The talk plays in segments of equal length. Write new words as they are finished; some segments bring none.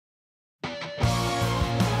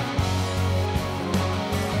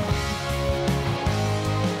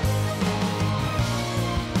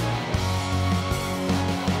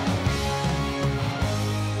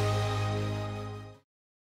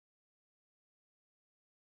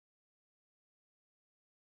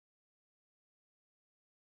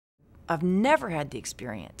I've never had the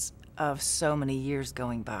experience of so many years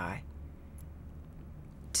going by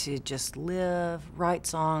to just live, write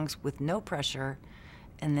songs with no pressure,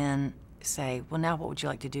 and then say, well, now what would you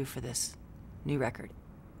like to do for this new record?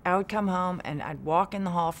 I would come home and I'd walk in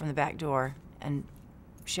the hall from the back door and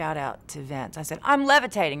shout out to Vince. I said, I'm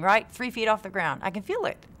levitating, right? 3 feet off the ground. I can feel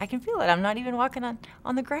it. I can feel it. I'm not even walking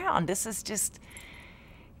on the ground. This is just,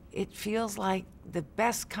 it feels like the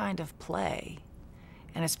best kind of play.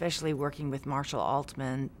 And especially working with Marshall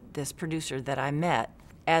Altman, this producer that I met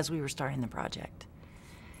as we were starting the project.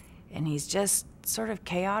 And he's just sort of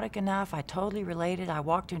chaotic enough. I totally related. I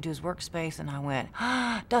walked into his workspace and I went,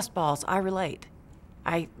 ah, dust balls, I relate.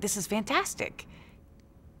 This is fantastic.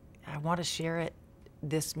 I want to share it,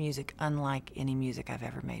 this music, unlike any music I've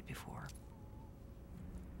ever made before.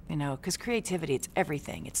 You know, because creativity, it's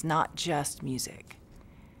everything. It's not just music.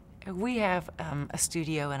 We have a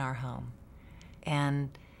studio in our home,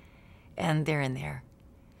 and they're in there.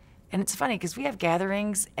 And it's funny because we have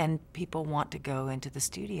gatherings and people want to go into the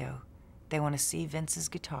studio. They want to see Vince's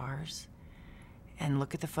guitars and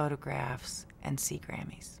look at the photographs and see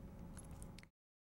Grammys.